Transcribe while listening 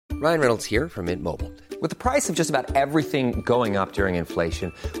Ryan Reynolds here from Mint Mobile. With the price of just about everything going up during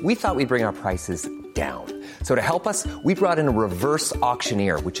inflation, we thought we'd bring our prices down. So to help us, we brought in a reverse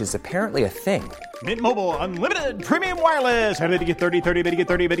auctioneer, which is apparently a thing. Mint Mobile Unlimited Premium Wireless. How to get 30, 30, bit to get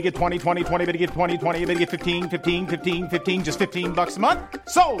 30, bit to get 20, 20, 20, bit to get 20, 20, bit to get 15, 15, 15, 15, just $15 a month?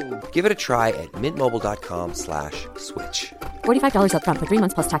 Sold! Give it a try at mintmobile.com/switch. $45 up front for 3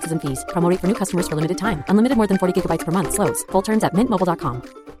 months plus taxes and fees. Promo rate for new customers for limited time. Unlimited more than 40 gigabytes per month. Slows full terms at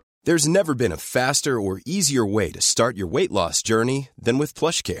mintmobile.com. There's never been a faster or easier way to start your weight loss journey than with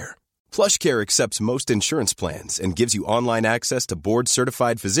PlushCare. PlushCare accepts most insurance plans and gives you online access to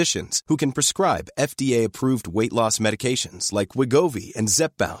board-certified physicians who can prescribe FDA-approved weight loss medications like Wegovy and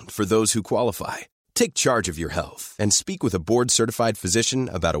Zepbound for those who qualify. Take charge of your health and speak with a board-certified physician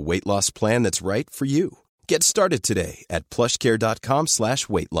about a weight loss plan that's right for you. Get started today at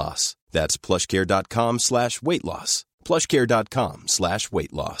plushcare.com/weight loss. That's plushcare.com/weight loss.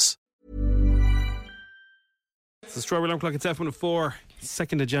 plushcare.com/weight loss. It's the Strawberry Alarm Clock. It's F104,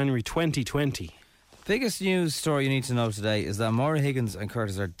 2nd of January 2020. Biggest news story you need to know today is that Maura Higgins and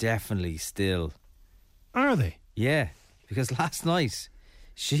Curtis are definitely still. Are they? Yeah, because last night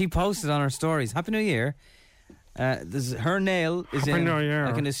she posted on her stories, Happy New Year. Her nail is Happy in. New Year.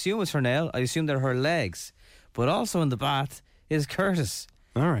 I can assume it's her nail. I assume they're her legs. But also in the bath is Curtis.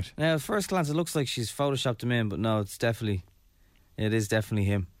 All right. Now, at first glance, it looks like she's photoshopped him in, but no, it is definitely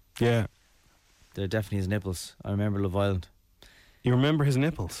him. Yeah. They're definitely his nipples. I remember Love Island. You remember his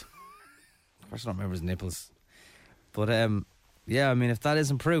nipples? Of course I don't remember his nipples. But, yeah, I mean, if that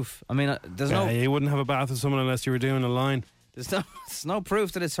isn't proof, I mean, You wouldn't have a bath with someone unless you were doing a line. There's no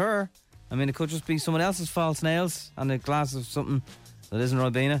proof that it's her. I mean, it could just be someone else's false nails and a glass of something that isn't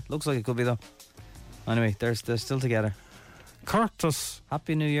Ribena. Looks like it could be, though. Anyway, they're still together. Curtis.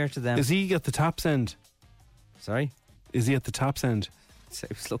 Happy New Year to them. Is he at the tap's end? Sorry? Is he at the tap's end? He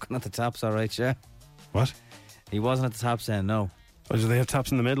was looking at the taps, all right, yeah. What? He wasn't at the taps end, no. Or do they have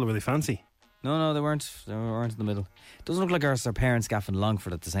taps in the middle? Were they fancy? No, they weren't. They weren't in the middle. Doesn't look like our parents gaffing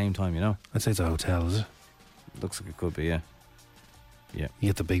Longford at the same time, you know. I'd say it's a hotel, is it? Looks like it could be, yeah. Yeah. You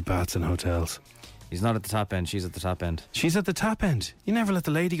get the big baths in hotels. He's not at the top end, she's at the top end. She's at the top end. You never let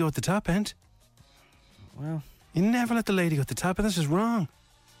the lady go at the top end. Well, you never let the lady go at the top end. That's just wrong.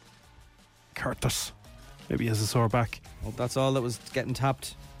 Curtis. Maybe he has a sore back. Well, that's all that was getting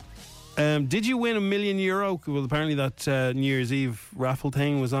tapped. Did you win €1 million? Well, apparently that New Year's Eve raffle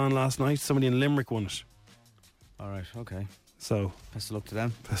thing was on last night. Somebody in Limerick won it. All right, okay. So, best of luck to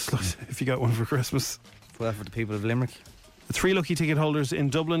them. Best of luck if you got one for Christmas. Well, for the people of Limerick. The 3 lucky ticket holders in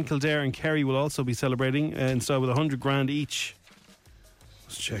Dublin, Kildare and Kerry will also be celebrating, and so with $100,000 each.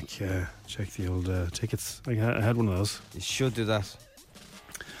 Let's check the old tickets. I had one of those. You should do that.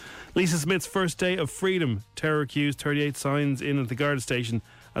 Lisa Smith's first day of freedom. Terror accused, 38 signs in at the Garda station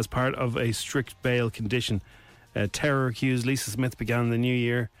as part of a strict bail condition. Terror accused Lisa Smith began the new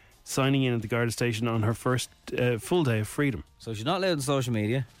year signing in at the Garda station on her first full day of freedom. So she's not allowed on social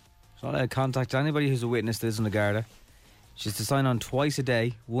media. She's not allowed to contact anybody who's a witness that is in the Garda. She's to sign on twice a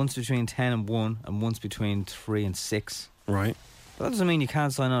day, once between 10 and 1 and once between 3 and 6. Right. But that doesn't mean you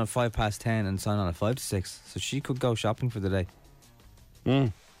can't sign on at 10:05 and sign on at 5 to 6. So she could go shopping for the day.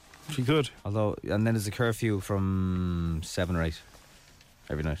 She could. And then there's a curfew from 7 or 8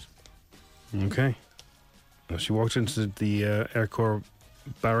 every night. Okay. Well, she walked into the Air Corps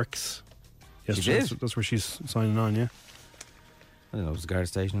barracks yesterday. She did? That's where she's signing on, yeah? I didn't know there was a guard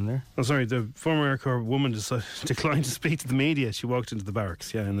station in there. Oh, sorry, the former Air Corps woman declined to speak to the media. She walked into the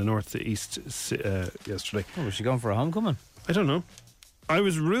barracks, in the north to east yesterday. Oh, was she going for a homecoming? I don't know. I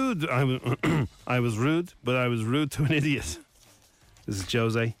was rude. I was rude, but I was rude to an idiot. This is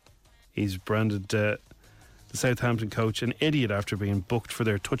Jose. He's branded the Southampton coach an idiot after being booked for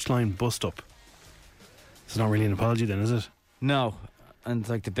their touchline bust-up. It's not really an apology then, is it? No. And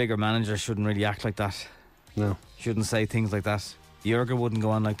the bigger manager shouldn't really act like that. No. Shouldn't say things like that. Jurgen wouldn't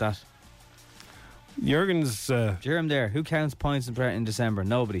go on like that. Jurgen's... Jerem there. Who counts points in December?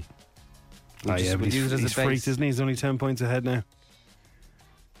 Nobody. But he's freaked, isn't he? He's only 10 points ahead now.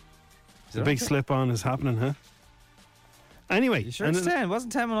 The big slip-on is happening, huh? Anyway. You sure it's 10? It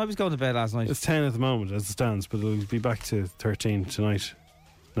wasn't 10 when I was going to bed last night. It's 10 at the moment as it stands, but it'll be back to 13 tonight.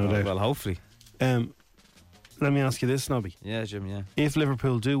 No doubt. Well, hopefully. Let me ask you this, Nobby. Yeah, Jim, yeah. If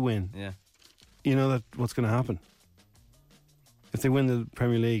Liverpool do win, you know that what's going to happen? If they win the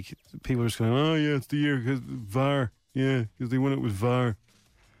Premier League, people are just going, oh yeah, it's the year because VAR. Yeah, because they won it with VAR.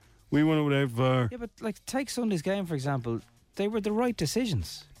 We won it without VAR. Yeah, but take Sunday's game, for example. They were the right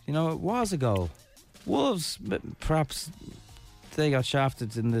decisions. You know, it was a goal. Wolves, perhaps they got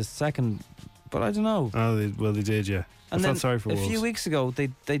shafted in the second But I don't know. Oh, they did, yeah. I And felt then sorry for a Wolves. few weeks ago,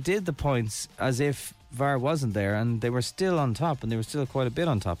 they did the points as if VAR wasn't there, and they were still on top, and they were still quite a bit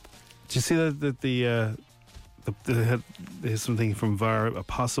on top. Did you see that they had something from VAR, a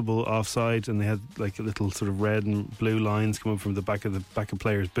possible offside, and they had like a little sort of red and blue lines coming from the back of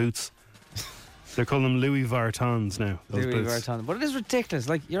players' boots. They're calling them Louis Vuittons now. Those Louis boots. Vuitton. But it is ridiculous.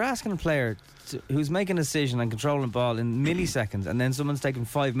 Like, you're asking a player who's making a decision and controlling the ball in milliseconds, and then someone's taking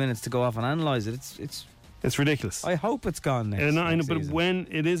 5 minutes to go off and analyse it. It's ridiculous. I hope it's gone next. I know, next but season. when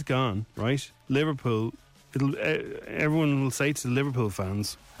it is gone, right? Liverpool, everyone will say to the Liverpool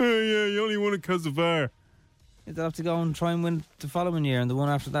fans, "Oh yeah, you only won it because of VAR." They'll have to go and try and win the following year and the one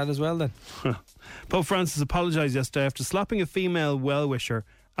after that as well then. Pope Francis apologised yesterday after slapping a female well-wisher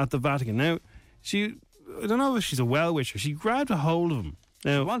at the Vatican. Now, I don't know if she's a well-wisher. She grabbed a hold of him.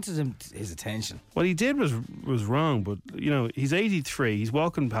 Now, I wanted his attention. what he did was wrong, but, he's 83, he's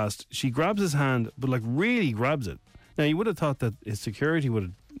walking past, she grabs his hand, but, like, really grabs it. Now, you would have thought that his security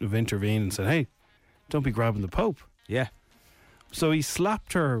would have intervened and said, hey, don't be grabbing the Pope. Yeah. So he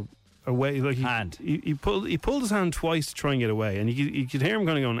slapped her away. Like Hand. He pulled his hand twice to try and get away, and you could hear him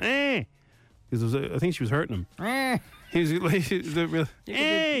kind of going, eh. Because I think she was hurting him. He was like,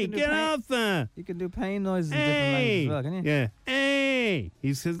 hey, get off there. You can do pain noises in different languages as well, can you? Yeah. Hey.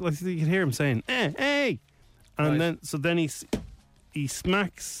 He's like, you can hear him saying, hey. And Right. then he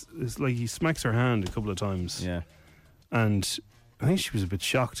smacks, it's like he smacks her hand a couple of times. Yeah. And I think she was a bit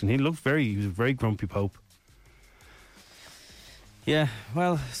shocked, and he was a very grumpy Pope. Yeah,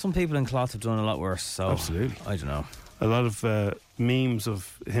 well, some people in cloth have done a lot worse, so Absolutely. I don't know. A lot of memes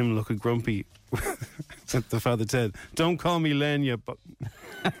of him looking grumpy. The father said, "Don't call me Len, you."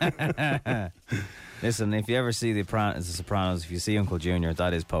 Listen, if you ever see The Sopranos, if you see Uncle Junior,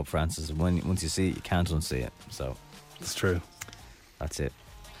 that is Pope Francis. And once you see it, you can't unsee it. So It's true. that's it.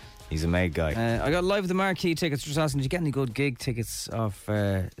 He's a made guy. I got Live at the Marquee tickets. Just asking, did you get any good gig tickets of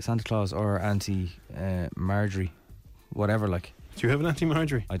Santa Claus or Auntie Marjorie? Whatever, like. Do you have an Auntie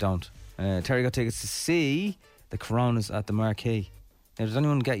Marjorie? I don't. Terry got tickets to see the Coronas at the Marquee. Now, does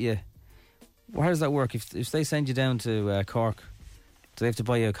anyone get you? How does that work? If they send you down to Cork, do they have to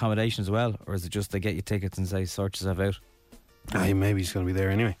buy you accommodation as well, or is it just they get you tickets and say sort yourself out? Maybe he's going to be there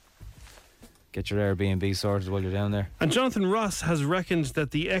anyway. Get your Airbnb sorted while you're down there. And Jonathan Ross has reckoned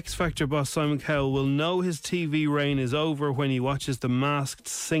that the X Factor boss Simon Cowell will know his TV reign is over when he watches The Masked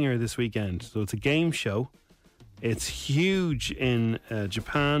Singer this weekend. So it's a game show. It's huge in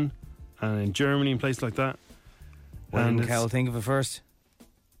Japan and in Germany and places like that. What And did it's- Cal think of it first?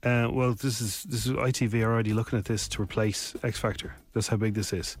 Well, this is ITV are already looking at this to replace X Factor. That's how big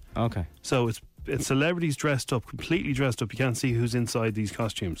this is. Okay, So it's celebrities dressed up, completely dressed up. You can't see who's inside these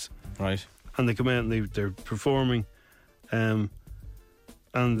costumes. right. And they come out and they're performing, and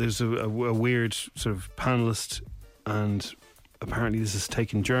there's a weird sort of panelist, and apparently this has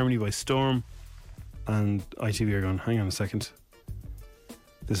taken Germany by storm. And ITV are going, hang on a second,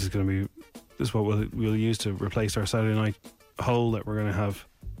 this is what we'll use to replace our Saturday night hole that we're going to have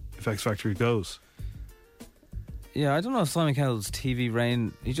if X Factor goes. Yeah, I don't know if Simon Cowell's TV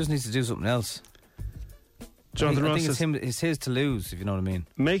reign. He just needs to do something else. Jonathan I Ross think says, it's his to lose, if you know what I mean.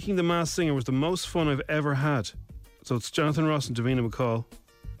 making The Masked Singer was the most fun I've ever had. So it's Jonathan Ross and Davina McCall.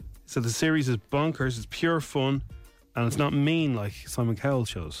 So the series is bonkers, it's pure fun, and it's not mean like Simon Cowell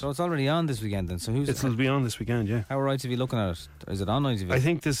shows. So it's already on this weekend then. So It'll be on this weekend, yeah. how are ITV looking at it? Is it on ITV? I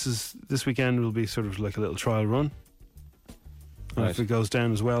think this weekend will be sort of like a little trial run. And Right. if it goes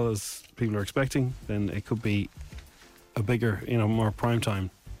down as well as people are expecting, then it could be a bigger, more prime time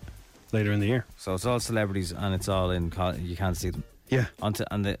later in the year. So it's all celebrities and it's all in. You can't see them. Yeah.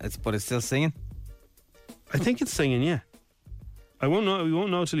 But it's still singing. I think it's singing, yeah. We won't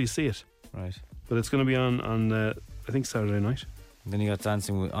know till you see it. Right. But it's going to be on I think Saturday night. And then you got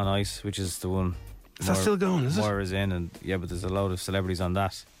Dancing on Ice, which is the one. Is that still going, is it? Moira's in, and yeah, but there's a load of celebrities on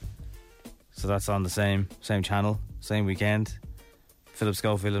that. So that's on the same channel, same weekend. Philip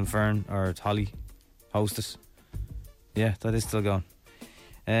Schofield and Fern or Holly host it. Yeah, that is still going.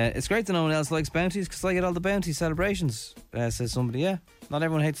 It's great that no one else likes bounties because I get all the bounty celebrations, says somebody. Yeah, not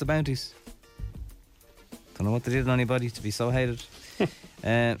everyone hates the bounties. Don't know what they did on anybody to be so hated.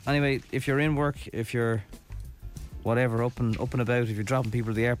 Anyway, if you're in work, if you're whatever, up and about, if you're dropping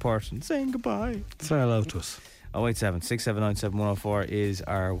people at the airport and saying goodbye, Say hello to us. 087 679 7104 is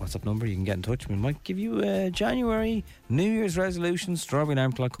our WhatsApp number. You can get in touch. We might give you a January New Year's resolution strawberry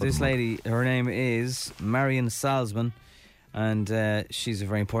alarm clock. This lady, her name is Marion Salzman, and she's a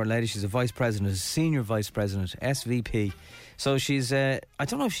very important lady. She's a vice president, a senior vice president, SVP. So she's I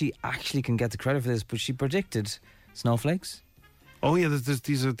don't know if she actually can get the credit for this, but she predicted snowflakes. Oh yeah,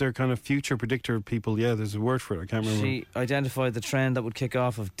 these are their kind of future predictor people. Yeah, there's a word for it. I can't remember. She identified the trend that would kick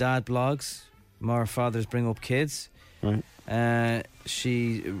off of dad blogs. More fathers bring up kids. Right.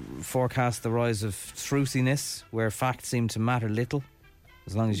 She forecast the rise of truthiness, where facts seem to matter little,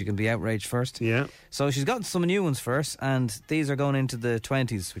 as long as you can be outraged first. Yeah. So she's got some new ones first, and these are going into the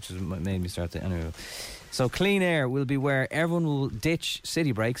 20s, which is what made me start to... Anyway. So clean air will be where everyone will ditch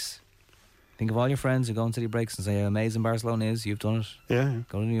city breaks. Think of all your friends who go on city breaks and say how amazing Barcelona is. You've done it. Yeah.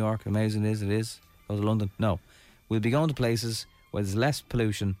 Go to New York. Amazing it is. Go to London. No. We'll be going to places where there's less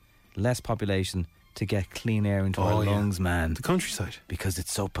pollution, less population, to get clean air into our lungs, man. The countryside. Because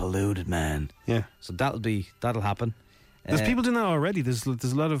it's so polluted, man. Yeah. So that'll happen. There's people doing that already. There's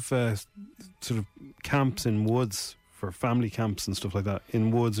a lot of sort of camps in woods for family camps and stuff like that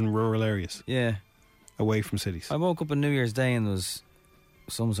in woods and rural areas. Yeah. Away from cities. I woke up on New Year's Day and there was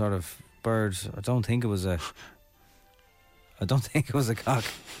some sort of bird. I don't think it was a cock.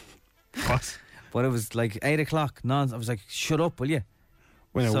 What? But it was like 8 o'clock. I was like, shut up, will you?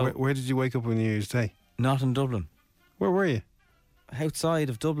 Wait, So- where did you wake up on New Year's Day? Not in Dublin. Where were you? Outside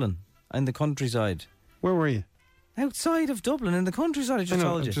of Dublin. In the countryside. Where were you? Outside of Dublin, in the countryside, I just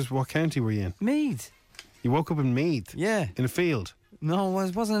told you. Just what county were you in? Meath. You woke up in Meath? Yeah. In a field? No, I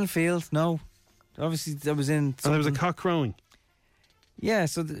wasn't in a field, no. Obviously, I was in... And there was a cock crowing? Yeah,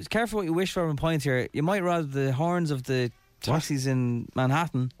 so careful what you wish for on point here. You might rather the horns of the taxis in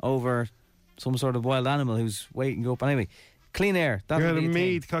Manhattan over some sort of wild animal who's waiting up. Anyway, clean air. You had That'll a be a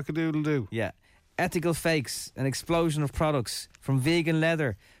Meath thing. cock-a-doodle-doo. Yeah. Ethical fakes, an explosion of products, from vegan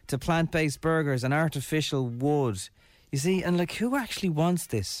leather to plant-based burgers and artificial wood. You see, and like, who actually wants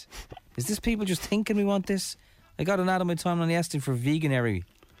this? Is this people just thinking we want this? I got an ad on my timeline yesterday for veganuary.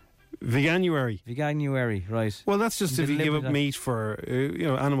 Veganuary, right. Well, that's just if you give up Deliberate- meat for,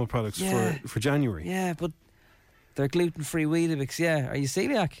 animal products Yeah. for January. Yeah, but they're gluten-free Weetabix. Yeah, are you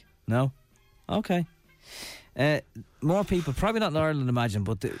celiac? No. Okay. More people, probably not in Ireland, imagine,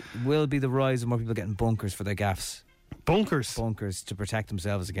 but there will be the rise of more people getting bunkers for their gaffs. Bunkers? Bunkers to protect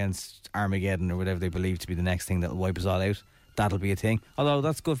themselves against Armageddon or whatever they believe to be the next thing that will wipe us all out. That'll be a thing. Although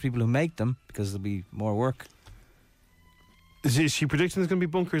that's good for people who make them, because there'll be more work. Is she predicting there's going to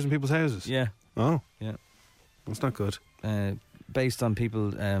be bunkers in people's houses? Yeah. Oh. Yeah. That's not good. Based on people...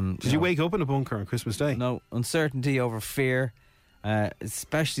 Did you wake up in a bunker on Christmas Day? No. Uncertainty over fear,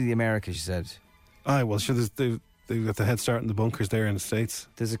 especially the America, she said. Aye, well, sure, they've got the head start in the bunkers there in the States.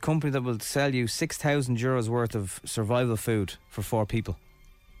 There's a company that will sell you €6,000 worth of survival food for 4 people.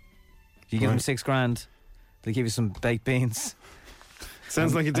 You give them $6,000, they give you some baked beans.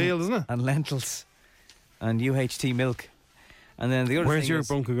 Sounds like a deal, doesn't it? And lentils. And UHT milk. And then the other Where's thing your is,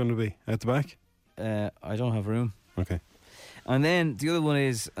 bunker going to be? At the back? I don't have room. Okay. And then the other one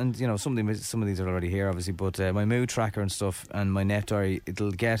is, and some of these are already here, obviously, but my mood tracker and stuff and my net diary, it'll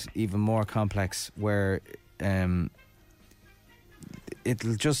get even more complex where it'll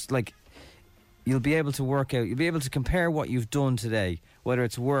just like, you'll be able to work out, you'll be able to compare what you've done today, whether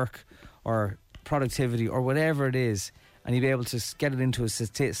it's work or productivity or whatever it is, and you'll be able to get it into a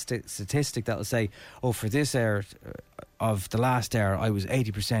statistic that'll say, oh, for this hour of the last hour I was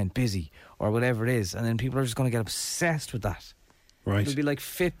 80% busy or whatever it is, and then people are just going to get obsessed with that. Right. It'll be like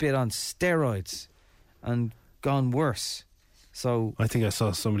Fitbit on steroids and gone worse. So I think I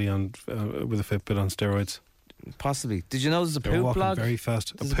saw somebody on with a Fitbit on steroids. possibly. Did you know there's a They're poo walking blog? very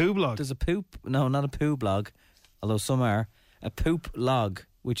fast. There's a poo blog? There's a poop. No, not a poo blog, although some are. A poop log,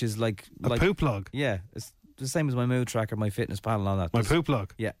 which is like A poop log? Yeah, it's the same as my mood tracker, my fitness pal, and all that. My There's- poop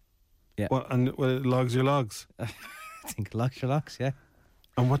log? Yeah, yeah. What, and it logs your logs? I think it logs your locks. Yeah.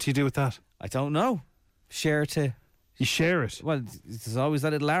 And what do you do with that? I don't know. Share to. You share it? Well, there's always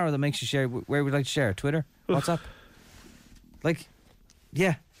that little arrow that makes you share. Where would you like to share? Twitter? WhatsApp? Like,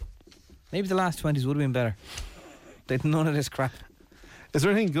 yeah. Maybe the last 20s would have been better. They'd none of this crap. Is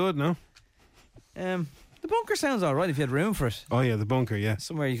there anything good, no? The bunker sounds all right if you had room for it. Oh, yeah, the bunker, yeah.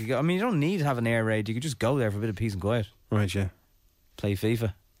 Somewhere you could go. I mean, you don't need to have an air raid. You could just go there for a bit of peace and quiet. Right, yeah. Play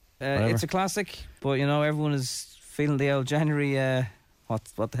FIFA. It's a classic, but everyone is feeling the old January.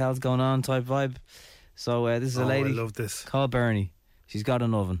 What the hell's going on type vibe. So this is a lady. I love this. Called Bernie. She's got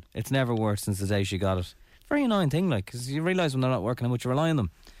an oven. It's never worked since the day she got it. Very annoying thing, like, because you realise when they're not working how much you rely on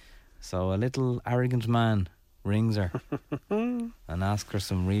them. So a little arrogant man rings her and asks her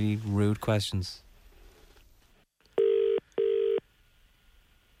some really rude questions.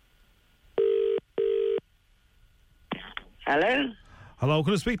 Hello? Hello,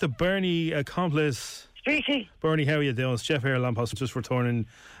 can I speak to Bernie Accomplice? Speaking. Bernie, how are you doing? It's Jeff here, Lamphouse. Just returning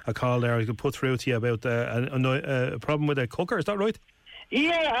a call there. I could put through to you about a problem with a cooker. Is that right?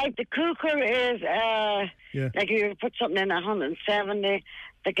 Yeah, the cooker is, Yeah. like you put something in 170.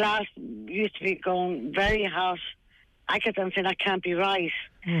 The glass used to be going very hot. I kept on saying that can't be right.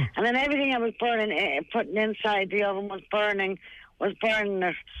 And then everything I was putting inside the oven was burning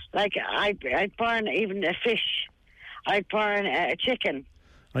it. Like I'd burn even a fish. I'd burn a chicken.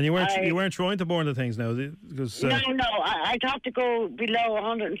 And you weren't trying to burn the things now, because No, I'd have to go below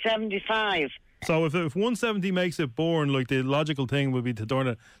 175. so if 170 makes it burn, like the logical thing would be to turn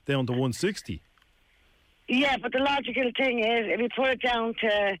it down to 160. Yeah, but the logical thing is if you put it down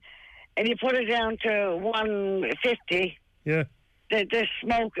to 150, Yeah. the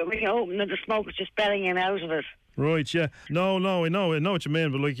smoke, when you open it, the smoke is just bellying out of it. Right, yeah. No, I know what you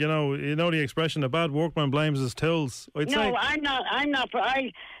mean, but like, you know the expression, a bad workman blames his tools. I'd say. No, I'm not.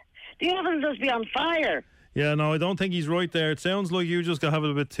 The oven does be on fire. Yeah, no, I don't think he's right there. It sounds like you just have it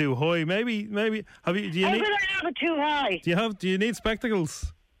a bit too high. Maybe have you? How could I have it too high? Do you need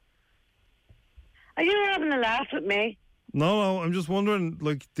spectacles? Are you having a laugh at me? No, I'm just wondering,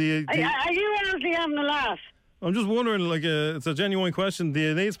 like, Are you honestly having a laugh? I'm just wondering, like, it's a genuine question. Do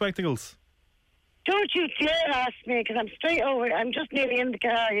you need spectacles? Don't you dare ask me, because I'm straight over. I'm just nearly in the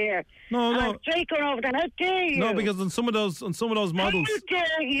car here. No. I'm straight going over there. How dare you? No, because on some of those models, How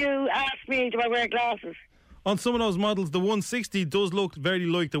dare you ask me, do I wear glasses? on some of those models, the 160 does look very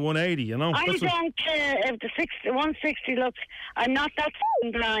like the 180. You know. I don't care if the 160 looks. I'm not that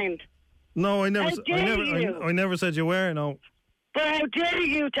f***ing blind. No, I never you? said you were. No. But how dare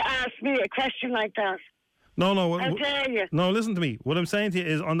you to ask me a question like that? No. How dare you? No, listen to me. What I'm saying to you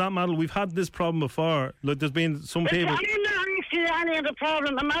is, on that model, we've had this problem before. Like, there's been some people. I'm not asking you any of the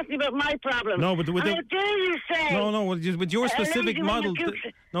problem. I'm asking about my problem. No, but with how dare you say? No. With your specific model.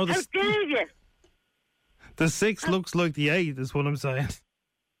 How dare you? The 6 looks like the 8. Is what I'm saying.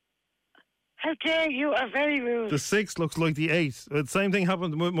 How dare you? Are very rude. The 6 looks like the 8. The same thing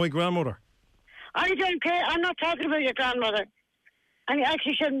happened with my grandmother. I don't care. I'm not talking about your grandmother. And you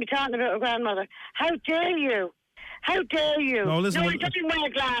actually shouldn't be talking about your grandmother. How dare you? How dare you? No, listen. I don't wear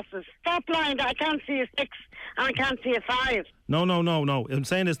glasses. Stop blind. I can't see a 6 and I can't see a 5. No. I'm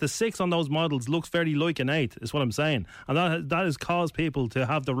saying is the 6 on those models looks very like an 8, is what I'm saying. And that has caused people to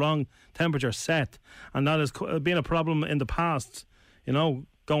have the wrong temperature set. And that has been a problem in the past, you know,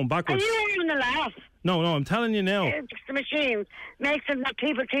 going backwards. Are you having a laugh? No, I'm telling you now. The machine makes it that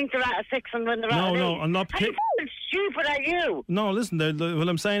people think they're at a 6 and when they're at an 8. No, I'm not. How stupid are you? No, listen. What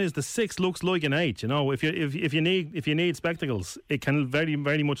I'm saying is the 6 looks like an 8. You know, if you need spectacles, it can very,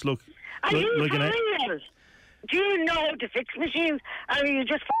 very much look Are you like an 8. real? Do you know how to fix machines? Or are you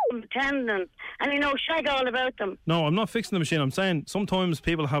just pretending and you know shag all about them? No, I'm not fixing the machine. I'm saying sometimes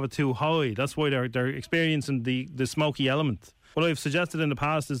people have it too high. That's why they're experiencing the smoky element. What I've suggested in the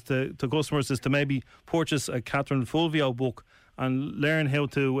past is to customers is to maybe purchase a Catherine Fulvio book and learn how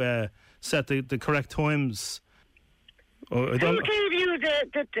to set the correct times. Who gave you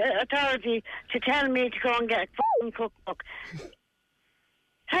the authority to tell me to go and get a f***ing cookbook?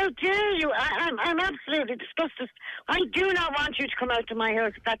 How dare you? I'm absolutely disgusted. I do not want you to come out to my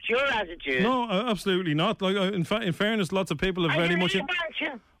house if that's your attitude. No, absolutely not. Like, in fairness, lots of people have very much.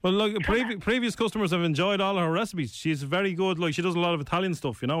 Well, like previous customers have enjoyed all her recipes. She's very good. Like, she does a lot of Italian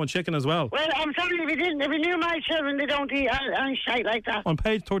stuff, you know, and chicken as well. Well, I'm sorry if you knew my children, they don't eat any shite like that. On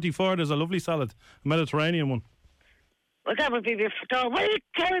page 34, there's a lovely salad, a Mediterranean one. Well, that would be the what are you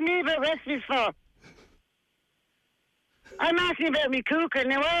telling me about recipes for? I'm asking about me cooking.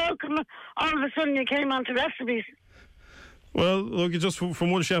 Now, all of a sudden you came on to recipes. Well, look, just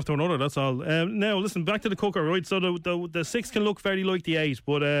from one chef to another, that's all. Now, listen, back to the cooker, right? So the 6 can look very like the 8,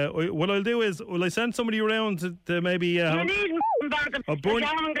 but what I'll do is, will I send somebody around to maybe... you need about them. You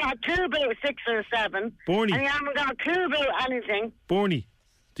haven't got a clue about 6 or 7. Barney. And you haven't got a clue about anything. Barney,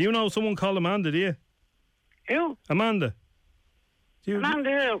 do you know someone called Amanda, do you? Who? Amanda. Amanda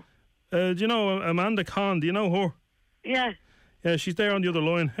do who? you know Amanda Kahn? Do you know her? Yeah. Yeah, she's there on the other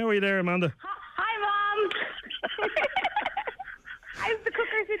line. How are you there, Amanda? Hi, Mom. How's the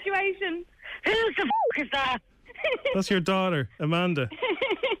cooker situation? Who the f*** is that? That's your daughter, Amanda.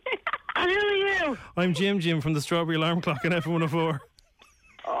 And who are you? I'm Jim from the Strawberry Alarm Clock in F104.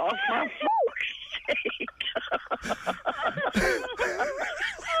 Oh, for fuck's sake. Oh,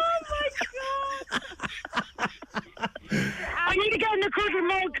 my God. I need to get in the cuddle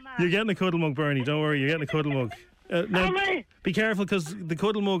mug. You're getting a cuddle mug, Bernie. Don't worry, you're getting a cuddle mug. Now, be careful, because the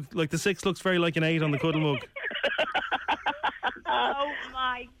cuddle mug, like the 6 looks very like an 8 on the cuddle mug. Oh,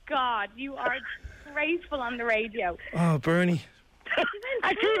 my God. You are graceful on the radio. Oh, Bernie. Are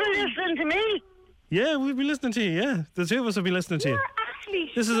people listening to me? Yeah, we'll be listening to you, yeah. The two of us will be listening to you. You're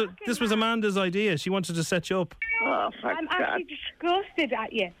actually This was Amanda's idea. She wanted to set you up. Oh, Oh, for I'm God. actually disgusted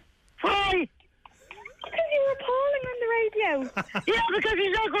at you. Why? Because you were appalling on the radio. Yeah, because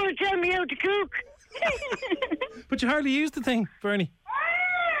he's not going to tell me how to cook. But you hardly use the thing, Bernie.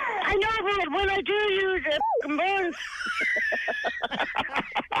 I know, but when I do use it, burns.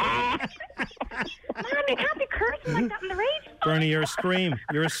 Mom, you can't be cursing like that on the radio. Bernie, you're a scream.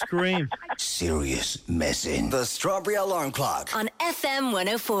 You're a scream. Serious messing. The Strawberry Alarm Clock. On FM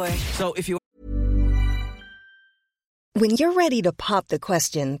 104. So if you When you're ready to pop the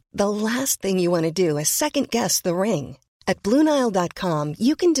question, the last thing you want to do is second-guess the ring. At BlueNile.com,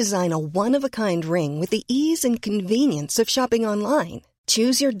 you can design a one-of-a-kind ring with the ease and convenience of shopping online.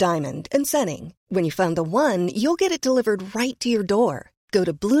 Choose your diamond and setting. When you find the one, you'll get it delivered right to your door. Go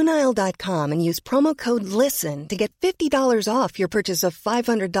to BlueNile.com and use promo code LISTEN to get $50 off your purchase of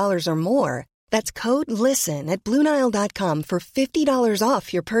 $500 or more. That's code LISTEN at BlueNile.com for $50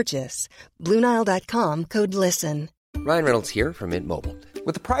 off your purchase. BlueNile.com, code LISTEN. Ryan Reynolds here from Mint Mobile.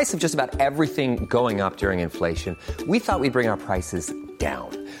 With the price of just about everything going up during inflation, we thought we'd bring our prices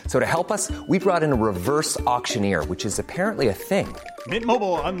down. So to help us, we brought in a reverse auctioneer, which is apparently a thing. Mint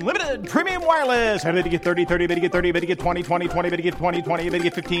Mobile Unlimited Premium Wireless. How to get 30, 30, how to get 30, how to get 20, 20, 20, how to get 20, 20, how to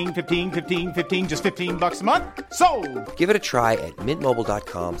get 15, 15, 15, 15, just $15 a month? Sold! Give it a try at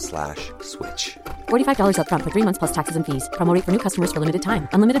mintmobile.com/switch. $45 up front for 3 months plus taxes and fees. Promo rate for new customers for limited time.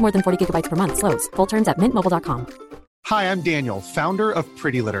 Unlimited more than 40 gigabytes per month. Slows full terms at mintmobile.com. Hi, I'm Daniel, founder of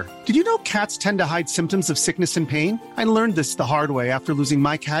Pretty Litter. Did you know cats tend to hide symptoms of sickness and pain? I learned this the hard way after losing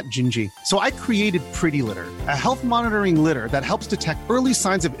my cat, Gingy. So I created Pretty Litter, a health monitoring litter that helps detect early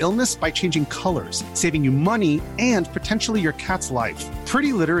signs of illness by changing colors, saving you money and potentially your cat's life.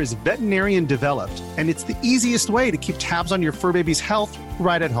 Pretty Litter is veterinarian developed, and it's the easiest way to keep tabs on your fur baby's health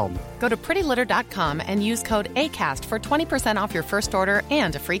right at home. Go to prettylitter.com and use code ACAST for 20% off your first order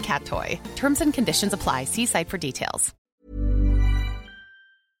and a free cat toy. Terms and conditions apply. See site for details.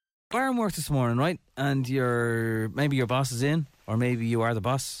 Iron work this morning, right? And maybe your boss is in, or maybe you are the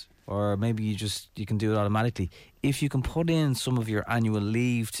boss, or maybe you can do it automatically. If you can put in some of your annual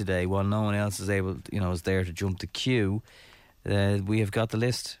leave today while no one else is is there to jump the queue, we have got the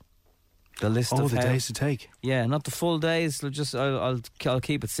list. The list of the days to take. Yeah, not the full days. I'll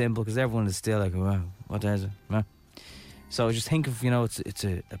keep it simple because everyone is still like, wow, what day is it? Well, so just think of it's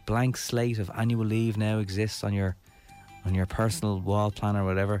a blank slate of annual leave now exists on your personal wall plan or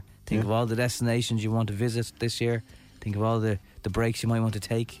whatever. Think of all the destinations you want to visit this year. Think of all the breaks you might want to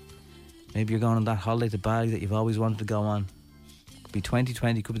take. Maybe you're going on that holiday to Bali that you've always wanted to go on. Could be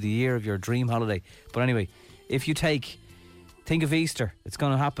 2020, could be the year of your dream holiday. But anyway, if you think of Easter. It's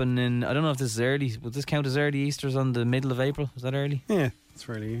going to happen in, I don't know if this is early. Would this count as early? Easter's on the middle of April. Is that early? Yeah, it's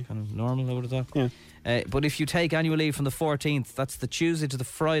fairly kind of normal, I would have thought. Yeah. But if you take annual leave from the 14th, that's the Tuesday to the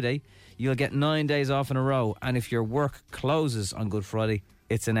Friday, you'll get 9 days off in a row. And if your work closes on Good Friday,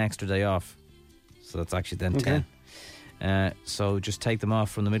 it's an extra day off. So that's actually then 10. So just take them off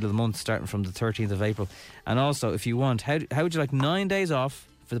from the middle of the month, starting from the 13th of April. And also, if you want, how would you like 9 days off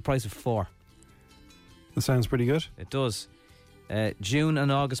for the price of 4? That sounds pretty good. It does. June and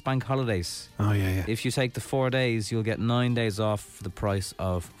August bank holidays. Oh, yeah. If you take the 4 days, you'll get 9 days off for the price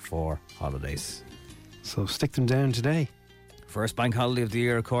of 4 holidays. So stick them down today. First bank holiday of the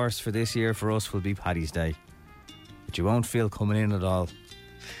year, of course, for this year for us will be Paddy's Day. But you won't feel coming in at all.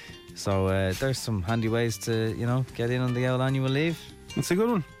 So there's some handy ways to, get in on the old annual leave. That's a good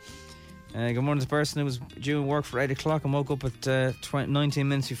one. Good morning to the person who was due work for 8 o'clock and woke up at 19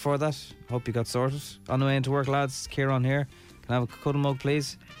 minutes before that. Hope you got sorted. On the way into work, lads. Kieran here. Can I have a cuddle mug,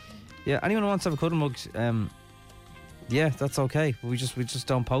 please? Yeah, anyone who wants to have a cuddle mug, yeah, that's okay. We just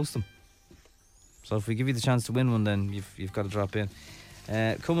don't post them. So if we give you the chance to win one, then you've got to drop in.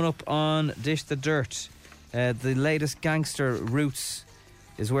 Coming up on Dish the Dirt, the latest gangster roots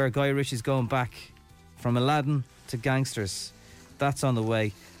is where Guy Ritchie's going back from Aladdin to gangsters. That's on the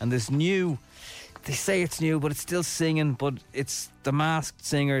way. And this new, they say it's new, but it's still singing, but it's the Masked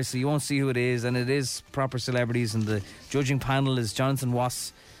Singer, so you won't see who it is, and it is proper celebrities, and the judging panel is Jonathan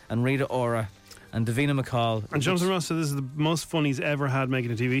Ross and Rita Ora and Davina McCall. And Jonathan Ross said this is the most fun he's ever had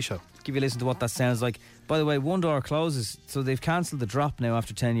making a TV show. Give you a listen to what that sounds like. By the way, one door closes, so they've cancelled the drop now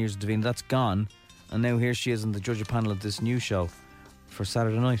after 10 years of Davina. That's gone, and now here she is on the judging panel of this new show for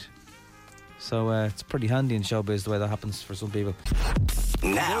Saturday night. So it's pretty handy in showbiz the way that happens for some people.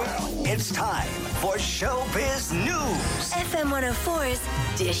 Now it's time for Showbiz News. FM 104's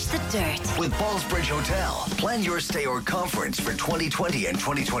Dish the Dirt. With Ballsbridge Hotel. Plan your stay or conference for 2020 and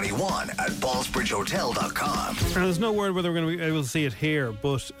 2021 at ballsbridgehotel.com. And there's no word whether we're going to be able to see it here,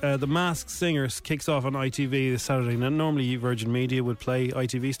 but The Masked Singer kicks off on ITV this Saturday. Now, normally Virgin Media would play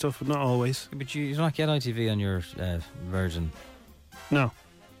ITV stuff, but not always. But you don't get ITV on your Virgin. No.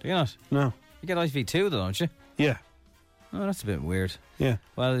 Do you not? No. You get ITV2 though, don't you? Yeah. Oh, that's a bit weird. Yeah.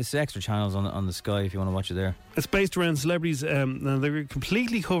 Well, it's extra channels on the Sky if you want to watch it there. It's based around celebrities. Now they're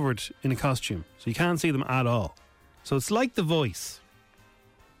completely covered in a costume, so you can't see them at all. So it's like The Voice,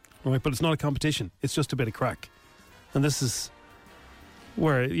 right? But it's not a competition. It's just a bit of crack. And this is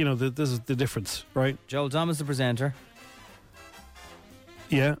where, this is the difference, right? Joel Dom is the presenter.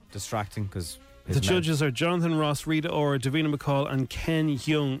 Yeah. Distracting because the judges are Jonathan Ross, Rita Ora, Davina McCall, and Ken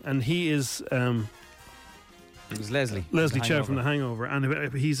Young, and he is. It was Leslie Chow from The Hangover,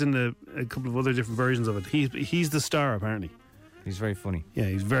 and he's in a couple of other different versions of it. He's the star, apparently. He's very funny. Yeah,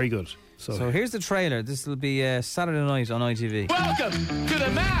 he's very good. So here's the trailer. This will be Saturday night on ITV. Welcome to The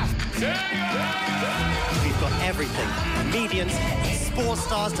Masked Singer. We've got everything. Comedians, sports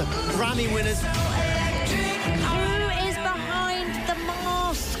stars to Grammy winners. Who is behind the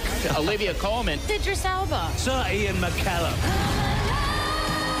mask? Olivia Colman. Idris Elba. Sir Ian McKellen.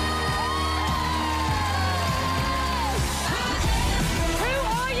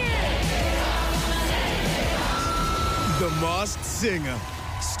 The Masked Singer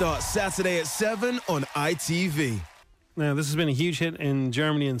starts Saturday at 7 on ITV. Now, this has been a huge hit in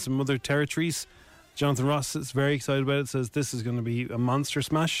Germany and some other territories. Jonathan Ross is very excited about it, says this is going to be a monster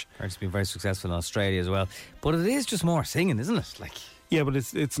smash. It's been very successful in Australia as well. But it is just more singing, isn't it? Yeah, but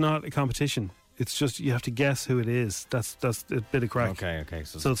it's not a competition. It's just you have to guess who it is. That's a bit of crack. Okay.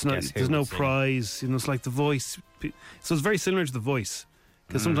 So it's not. There's no prize. It's like The Voice. So it's very similar to The Voice.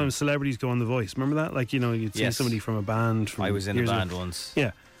 Because sometimes celebrities go on The Voice. Remember that? You'd see somebody from a band. I was in a band once.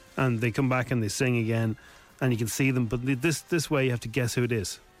 Yeah. And they come back and they sing again. And you can see them. But this way you have to guess who it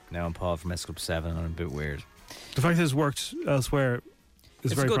is. Now I'm Paul from S Club 7 and I'm a bit weird. The fact that it's worked elsewhere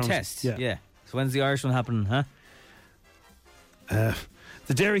is very promising. It's a good test. Yeah. So when's the Irish one happening, huh?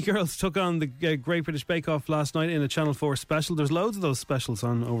 The Dairy Girls took on the Great British Bake Off last night in a Channel 4 special. There's loads of those specials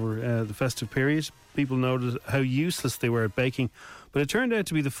on over the festive period. People noted how useless they were at baking. But it turned out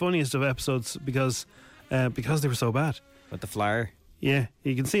to be the funniest of episodes because they were so bad. With the flyer? Yeah,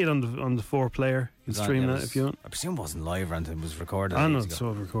 you can see it on the 4 player. You can stream that if you want. I presume it wasn't live or anything, it was recorded. I know it's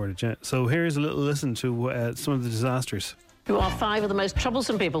all recorded, yeah. So here's a little listen to some of the disasters. You are 5 of the most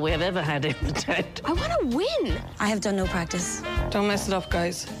troublesome people we have ever had in the tent. I want to win. I have done no practice. Don't mess it up,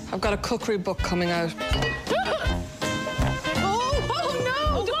 guys. I've got a cookery book coming out. Oh,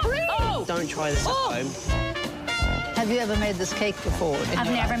 no! Oh. Don't try this at home. Have you ever made this cake before?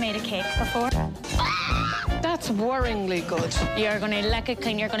 I've never made a cake before. That's worryingly good. You're going to lick it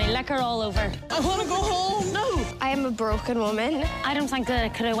clean. You're going to lick her all over. I want to go home. No. I am a broken woman. I don't think that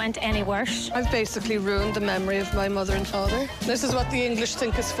it could have went any worse. I've basically ruined the memory of my mother and father. This is what the English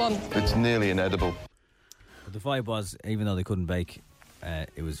think is fun. It's nearly inedible. But the vibe was, even though they couldn't bake,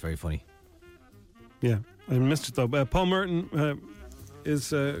 it was very funny. Yeah, I missed it though. Paul Merton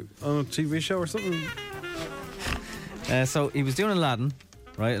is on a TV show or something. So he was doing Aladdin,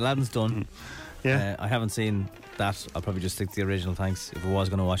 right? Aladdin's done. Yeah. I haven't seen that. I'll probably just stick to the original, thanks. If I was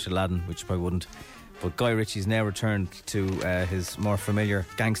going to watch Aladdin, which I probably wouldn't. But Guy Ritchie's now returned to his more familiar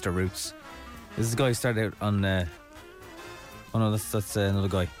gangster roots. This is the guy who started out on... oh no, that's another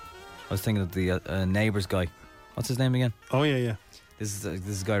guy. I was thinking of the Neighbours guy. What's his name again? Oh, yeah. This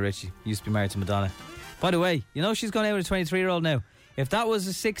is Guy Ritchie. He used to be married to Madonna. By the way, she's gone out with a 23-year-old now. If that was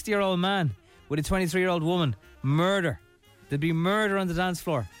a 60-year-old man with a 23-year-old woman, murder. There'd be murder on the dance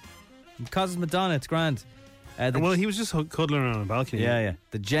floor. Because it's Madonna, it's grand. Well, he was just cuddling on a balcony. Yeah.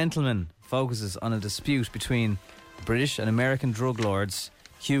 The Gentleman focuses on a dispute between the British and American drug lords.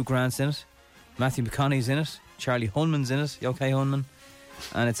 Hugh Grant's in it. Matthew McConaughey's in it. Charlie Hunnam's in it. Yochai Hunman.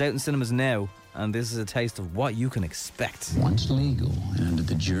 And it's out in cinemas now. And this is a taste of what you can expect. Once legal and under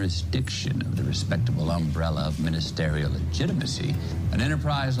the jurisdiction of the respectable umbrella of ministerial legitimacy, an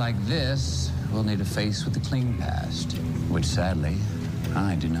enterprise like this will need a face with a clean past, which sadly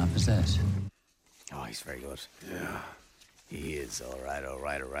I do not possess. Oh, he's very good. Yeah. He is. All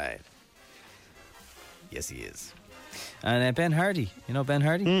right. Yes, he is. And Ben Hardy. You know Ben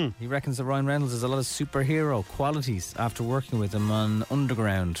Hardy? He reckons that Ryan Reynolds has a lot of superhero qualities after working with him on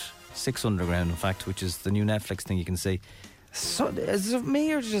Underground. 6 Underground, in fact, which is the new Netflix thing you can see. So, is it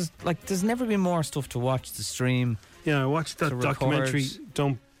me or just, there's never been more stuff to watch, to stream? Yeah, I watched that documentary,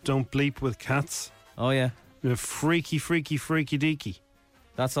 Don't Don't Bleep with Cats. Oh, yeah. Freaky Deaky.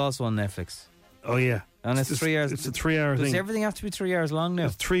 That's also on Netflix. Oh, yeah. And it's 3 hours. It's a 3-hour thing. Does everything have to be 3 hours long now?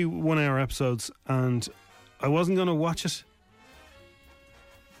 It's 3 1-hour episodes, and I wasn't going to watch it,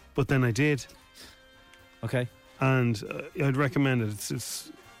 but then I did. Okay. And I'd recommend it.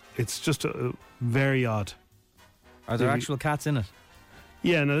 It's just very odd. Are there actual cats in it?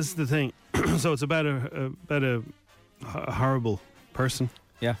 Yeah, no, this is the thing. So it's about a horrible person.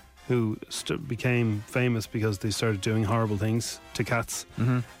 Yeah. Who became famous because they started doing horrible things to cats.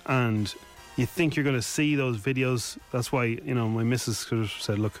 Mm-hmm. And you think you're going to see those videos. That's why, my missus could have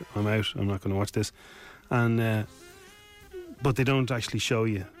said, look, I'm out. I'm not going to watch this. And but they don't actually show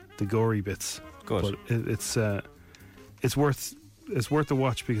you the gory bits. Good. But it's worth a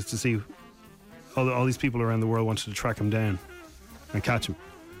watch, because to see all these people around the world wanted to track him down and catch him.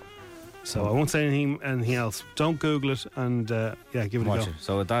 So I won't say anything else. Don't Google it, and give it a Watch go. it.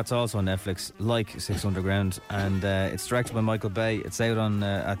 So that's also on Netflix, like Six Underground, and it's directed by Michael Bay. It's out on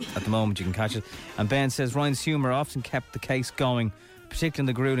at the moment. You can catch it. And Ben says Ryan's humour often kept the case going, particularly in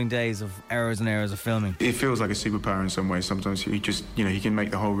the grueling days of hours and hours of filming. It feels like a superpower in some ways. Sometimes he just, he can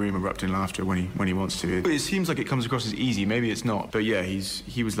make the whole room erupt in laughter when he wants to. It seems like it comes across as easy. Maybe it's not, but yeah,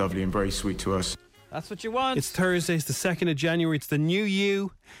 he was lovely and very sweet to us. That's what you want. It's Thursday, it's the 2nd of January. It's the new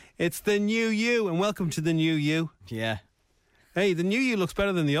you. It's the new you, and welcome to the new you. Yeah. Hey, the new you looks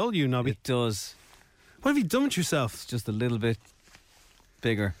better than the old you, Nobby. It does. What have you done with yourself? It's just a little bit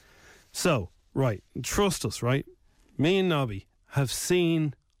bigger. So, right, trust us, right? Me and Nobby have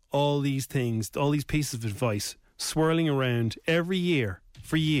seen all these things, all these pieces of advice swirling around every year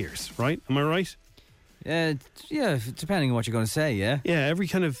for years, right? Am I right? Yeah, depending on what you're going to say, yeah. Yeah, every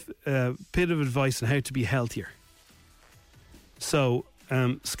kind of bit of advice on how to be healthier. So,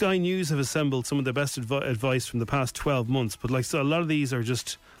 Sky News have assembled some of the best advice from the past 12 months, but so a lot of these are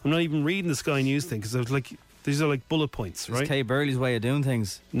just, I'm not even reading the Sky News thing, because these are like bullet points, right? It's Kay Burley's way of doing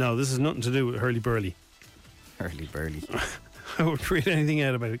things. No, this has nothing to do with Hurley Burley. Hurley Burley. I would read anything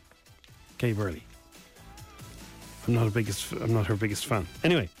out about Kay Burley. I'm not her biggest fan.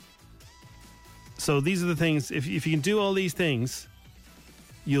 Anyway, so these are the things. If you can do all these things,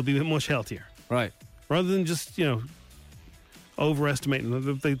 you'll be much healthier. Right. Rather than just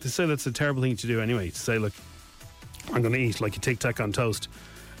overestimating. They say that's a terrible thing to do anyway. To say, look, I'm going to eat like a Tic Tac on toast,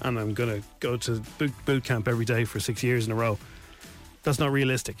 and I'm going to go to boot camp every day for 6 years in a row. That's not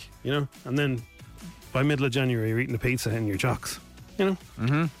realistic, And then by middle of January, you're eating a pizza in your jocks,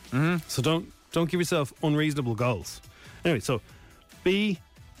 Mm-hmm. Mm-hmm. So don't give yourself unreasonable goals. Anyway, so be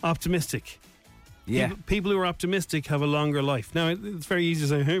optimistic. Yeah. People who are optimistic have a longer life. Now, it's very easy to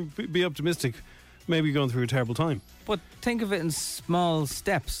say, hey, be optimistic. Maybe you're going through a terrible time. But think of it in small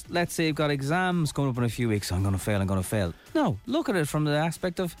steps. Let's say you've got exams coming up in a few weeks. I'm going to fail. No, look at it from the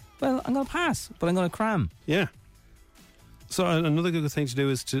aspect of, well, I'm going to pass, but I'm going to cram. Yeah. So another good thing to do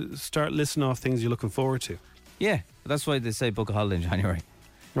is to start listing off things you're looking forward to. Yeah, that's why they say book a holiday in January.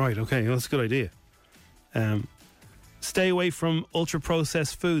 Right, okay, well, that's a good idea. Stay away from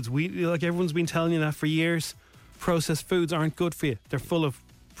ultra-processed foods. Like everyone's been telling you that for years. Processed foods aren't good for you. They're full of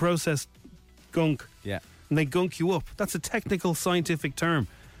processed gunk. Yeah. And they gunk you up. That's a technical scientific term.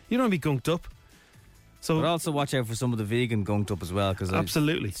 You don't want to be gunked up. So, but also watch out for some of the vegan gunked up as well, because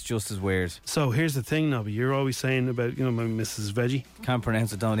absolutely, it's just as weird. So here's the thing, Nobby. You're always saying about, my Mrs. Veggie. Can't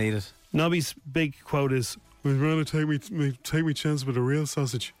pronounce it, don't eat it. Nobby's big quote is, "I'd rather take me chance with a real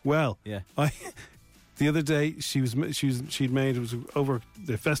sausage." Well, yeah. The other day she'd made, it was over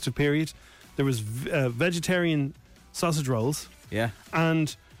the festive period, there was vegetarian sausage rolls, yeah,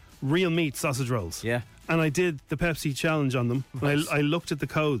 and real meat sausage rolls, yeah. And I did the Pepsi challenge on them. Right. And I looked at the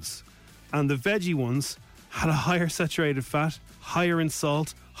codes, and the veggie ones had a higher saturated fat, higher in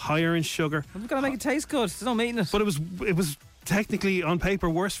salt, higher in sugar. We've got to make it taste good. There's no meat in it. But it was technically on paper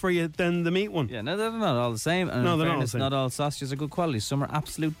worse for you than the meat one. Yeah, no, they're not all the same. And no, in they're fairness, not the same. Not all sausages are good quality. Some are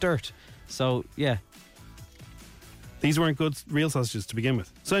absolute dirt. So yeah, these weren't good real sausages to begin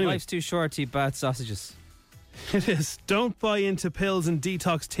with. So anyway, life's too short to eat bad sausages. It is. Don't buy into pills and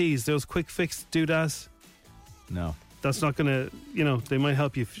detox teas. Those quick fix doodads. No. That's not going to, they might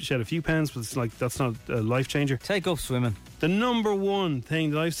help you shed a few pounds, but that's not a life changer. Take up swimming. The number one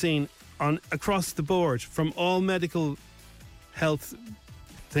thing that I've seen across the board from all medical health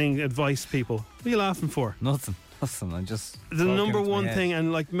advice people. What are you laughing for? Nothing. I'm just... The number one thing,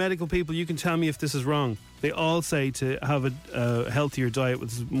 and like medical people, you can tell me if this is wrong. They all say to have a healthier diet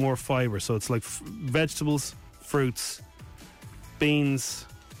with more fibre. So it's like vegetables, fruits, beans,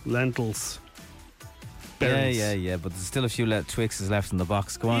 lentils, berries. Yeah, but there's still a few Twixes left in the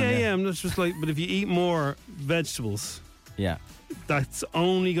box. Go on. Yeah, I'm not just like, but if you eat more vegetables Yeah. That's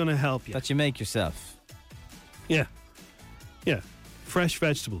only going to help you. That you make yourself. Yeah. Yeah. Fresh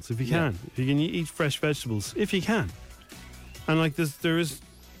vegetables, if you can. If you can eat fresh vegetables, if you can. And like there's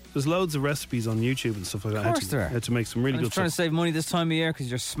loads of recipes on YouTube and stuff like that. Of course there are. How to make some really I'm good trying stuff. to save money this time of year because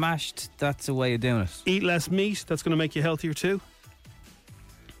you're smashed. That's a way of doing it. Eat less meat. That's going to make you healthier too.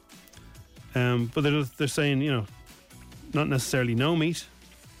 But they're saying, you know, not necessarily no meat,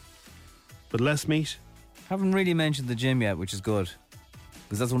 but less meat. Haven't really mentioned the gym yet, which is good.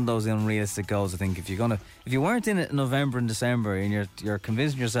 Because that's one of those unrealistic goals, I think. If you weren't in it in November and December and you're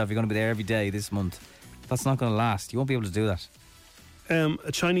convincing yourself you're going to be there every day this month, that's not going to last. You won't be able to do that.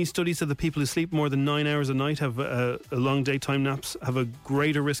 A Chinese study said that people who sleep more than 9 hours a night have long daytime naps have a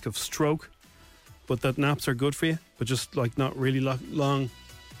greater risk of stroke, but that naps are good for you, but just like not really long.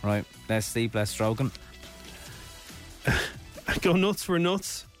 Right, less sleep, less stroking. Go nuts for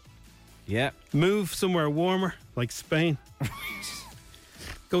nuts. Yeah. Move somewhere warmer, like Spain.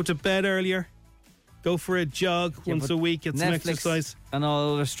 Go to bed earlier. Go for a jog once a week. Get some exercise. And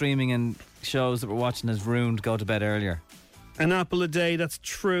all other streaming and shows that we're watching has ruined go to bed earlier. An apple a day, that's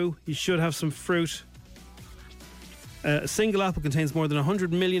true. You should have some fruit. A single apple contains more than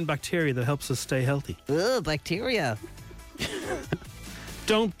 100 million bacteria that helps us stay healthy. Ugh, bacteria.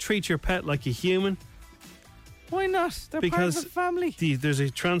 Don't treat your pet like a human. Why not? They're part of the family. There's a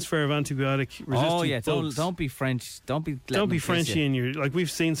transfer of antibiotic resistant bugs. Don't be French. Don't be Frenchy in your, like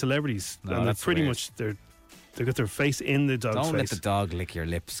we've seen celebrities. No, and that's pretty weird. much they've got their face in the dog's face. Don't let the dog lick your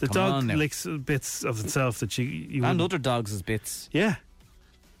lips. The Come dog on now. licks bits of itself that you and other dogs' bits. Yeah.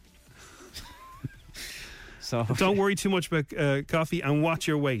 So don't worry too much about coffee and watch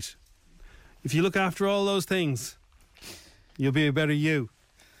your weight. If you look after all those things, you'll be a better you.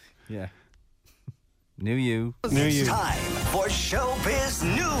 Yeah. New you. It's time for Showbiz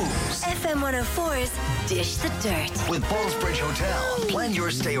News. FM 104's Dish the Dirt. With Ballsbridge Hotel. Plan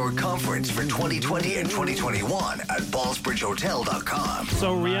your stay or conference for 2020 and 2021 at ballsbridgehotel.com.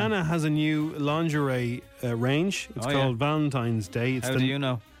 So Rihanna has a new lingerie range. It's called Valentine's Day. How do you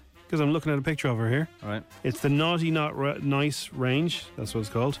know? Because I'm looking at a picture of her here. All right. It's the Naughty Not Nice range. That's what it's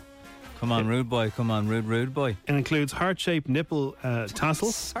called. Come on, rude boy. Come on, rude boy. It includes heart-shaped nipple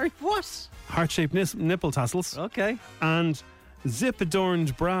tassels. Sorry, what? Heart-shaped nipple tassels. Okay. And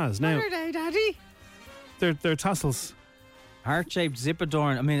zip-adorned bras. Now, what are they, Daddy? They're tassels. Heart-shaped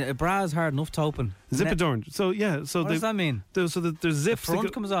zip-adorned. I mean, a bra is hard enough to open. Zip-adorned. So, yeah. So what does that mean? There's zips. The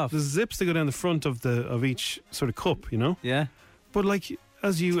front comes off. There's zips that go down the front of each sort of cup, you know? Yeah. But like,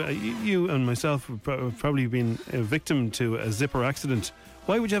 as you and myself have probably been a victim to a zipper accident,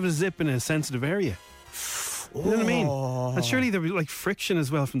 why would you have a zip in a sensitive area? You know what I mean? And surely there'd be like friction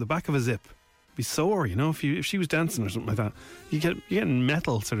as well from the back of a zip. It'd be sore, you know, if she was dancing or something like that. You're getting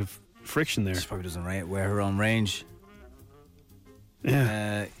metal sort of friction there. She probably doesn't wear her own range.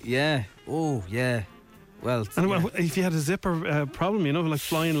 Yeah. Yeah. Oh, yeah. Well, and if you had a zipper problem, you know, like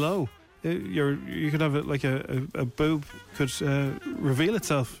flying low, you could have a boob could reveal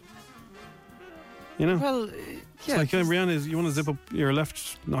itself. You know. Well, it's like Rihanna, you want to zip up your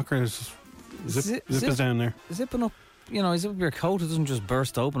left knocker, zip is down there. Zipping up, you know, zip up your coat. It doesn't just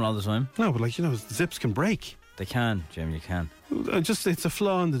burst open all the time. No, but like, you know, zips can break. They can, Jim. You can. It's a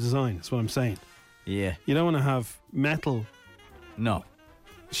flaw in the design. That's what I'm saying. Yeah. You don't want to have metal. No.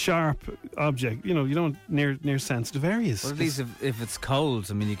 Sharp object. You know, you don't near sensitive areas. Well, at least if it's cold,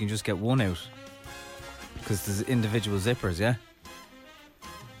 I mean, you can just get one out because there's individual zippers. Yeah.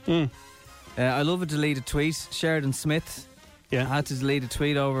 I love a deleted tweet. Sheridan Smith had to delete a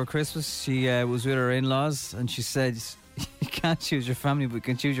tweet over Christmas. She was with her in-laws and she said, "You can't choose your family, but you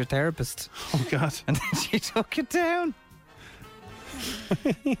can choose your therapist." Oh God! And then she took it down.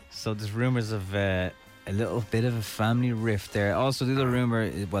 So there's rumours of a little bit of a family rift there. Also, the other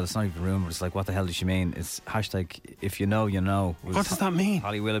rumour, well, it's not even a rumour. It's like, what the hell does she mean? It's hashtag if you know, you know. What does that mean?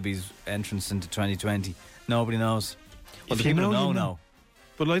 Holly Willoughby's entrance into 2020. Nobody knows. Well, if the you people know, who you know.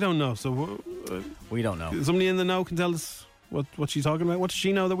 But I don't know. So we don't know. Somebody in the know can tell us what she's talking about. What does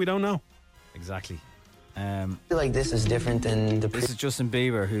she know that we don't know? Exactly. I feel like this is different than the This is Justin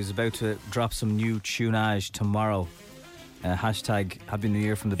Bieber, who's about to drop some new tunage tomorrow. Hashtag Happy New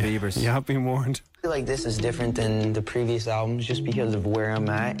Year from the Biebers. You have been warned. I feel like this is different than the previous albums just because of where I'm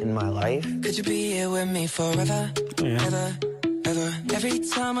at in my life. Could you be here with me forever? Yeah. Ever, ever. Every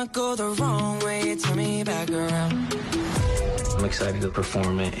time I go the wrong way, you turn me back around. I'm excited to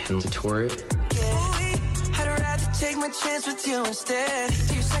perform it and to tour it. I'd rather take my chance with you instead.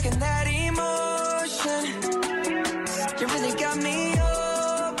 You second that emotion. You really got me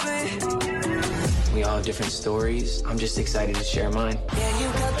open. We all have different stories. I'm just excited to share mine. Yeah, you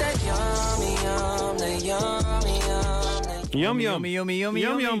got that yummy, yum, that yummy, yum, Yum yum. Yummy. Yum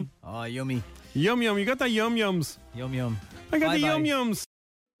yum. Oh, yummy. Yum yum. You got the yum yums. Yum. I got the Bye-bye. yum yums.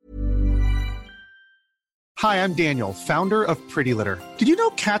 Hi, I'm Daniel, founder of Pretty Litter. Did you know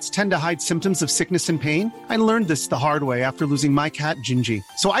cats tend to hide symptoms of sickness and pain? I learned this the hard way after losing my cat, Gingy.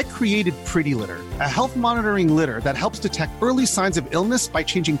 So I created Pretty Litter, a health monitoring litter that helps detect early signs of illness by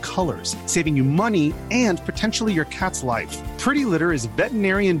changing colors, saving you money and potentially your cat's life. Pretty Litter is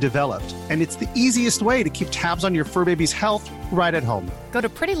veterinarian developed, and it's the easiest way to keep tabs on your fur baby's health right at home. Go to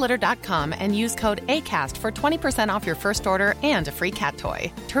prettylitter.com and use code ACAST for 20% off your first order and a free cat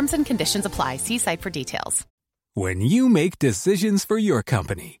toy. Terms and conditions apply. See site for details. When you make decisions for your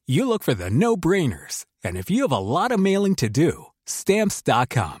company, you look for the no-brainers. And if you have a lot of mailing to do,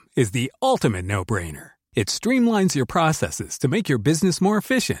 Stamps.com is the ultimate no-brainer. It streamlines your processes to make your business more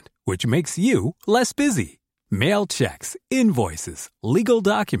efficient, which makes you less busy. Mail checks, invoices, legal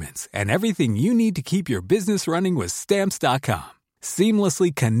documents, and everything you need to keep your business running with Stamps.com.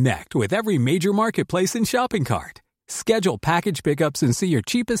 Seamlessly connect with every major marketplace and shopping cart. Schedule package pickups and see your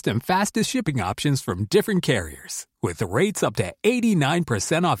cheapest and fastest shipping options from different carriers. With rates up to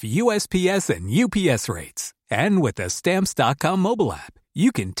 89% off USPS and UPS rates. And with the Stamps.com mobile app,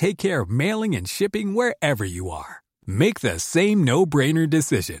 you can take care of mailing and shipping wherever you are. Make the same no-brainer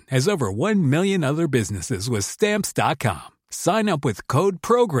decision as over 1 million other businesses with Stamps.com. Sign up with code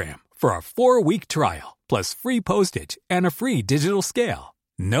PROGRAM for a 4-week trial, plus free postage and a free digital scale.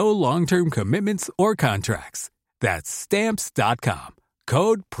 No long-term commitments or contracts. That's Stamps.com.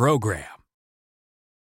 Code PROGRAM.